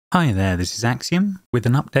Hi there, this is Axiom with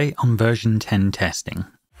an update on version 10 testing.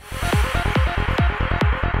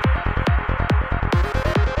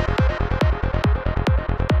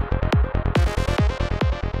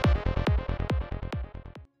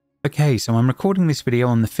 Okay, so I'm recording this video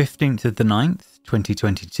on the 15th of the 9th,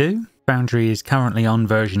 2022. Foundry is currently on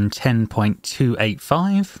version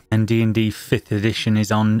 10.285 and D&D 5th edition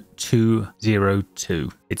is on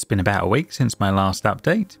 2.02. It's been about a week since my last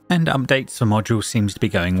update, and updates for modules seems to be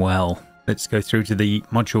going well. Let's go through to the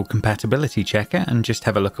module compatibility checker and just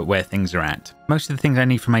have a look at where things are at. Most of the things I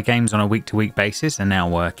need for my games on a week-to-week basis are now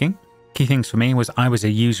working. Key things for me was I was a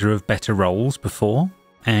user of better roles before,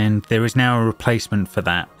 and there is now a replacement for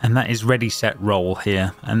that, and that is Ready Set Roll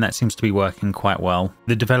here, and that seems to be working quite well.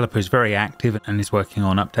 The developer is very active and is working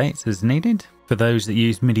on updates as needed. For those that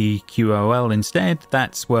use MIDI QOL instead,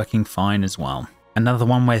 that's working fine as well. Another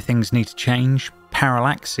one where things need to change,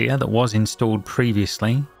 Parallaxia that was installed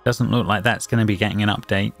previously, doesn't look like that's going to be getting an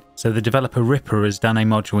update. So the developer Ripper has done a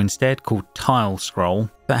module instead called Tile Scroll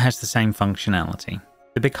that has the same functionality.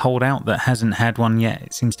 The big holdout that hasn't had one yet,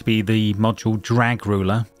 it seems to be the module Drag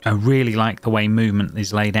Ruler. I really like the way movement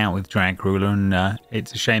is laid out with Drag Ruler, and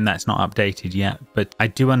it's a shame that's not updated yet. But I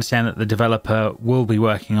do understand that the developer will be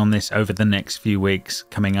working on this over the next few weeks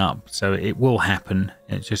coming up, so it will happen.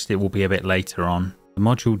 It will be a bit later on. The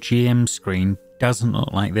module GM screen doesn't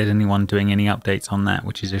look like there's anyone doing any updates on that,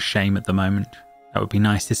 which is a shame at the moment. That would be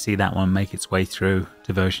nice to see that one make its way through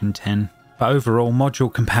to version 10. But overall,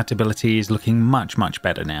 module compatibility is looking much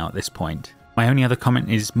better now at this point. My only other comment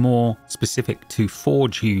is more specific to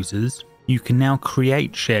Forge users. You can now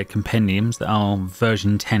create shared compendiums that are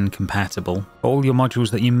version 10 compatible. All your modules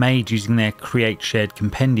that you made using their create shared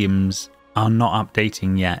compendiums are not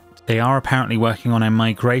updating yet. They are apparently working on a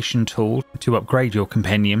migration tool to upgrade your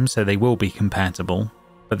compendiums so they will be compatible,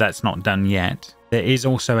 but that's not done yet. There is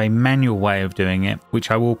also a manual way of doing it,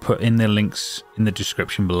 which I will put in the links in the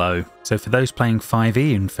description below. So for those playing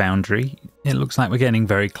 5e in Foundry, it looks like we're getting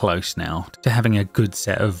very close now to having a good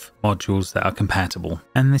set of modules that are compatible,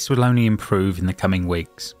 and this will only improve in the coming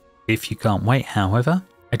weeks. If you can't wait, however,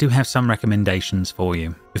 I do have some recommendations for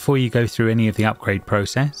you. Before you go through any of the upgrade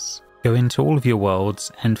process, go into all of your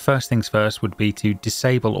worlds, and first things first would be to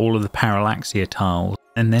disable all of the Parallaxia tiles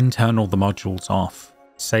and then turn all the modules off.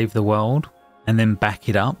 Save the world and then back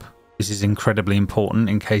it up. This is incredibly important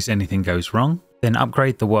in case anything goes wrong. Then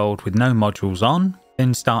upgrade the world with no modules on,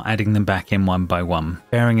 then start adding them back in one by one,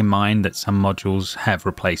 bearing in mind that some modules have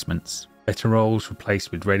replacements. Better roles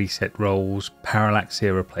replaced with Ready Set Roles,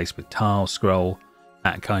 Parallaxia replaced with Tile Scroll,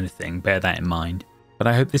 that kind of thing. Bear that in mind. But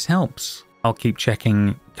I hope this helps. I'll keep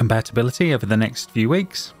checking compatibility over the next few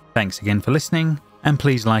weeks. Thanks again for listening, and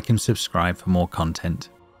please like and subscribe for more content.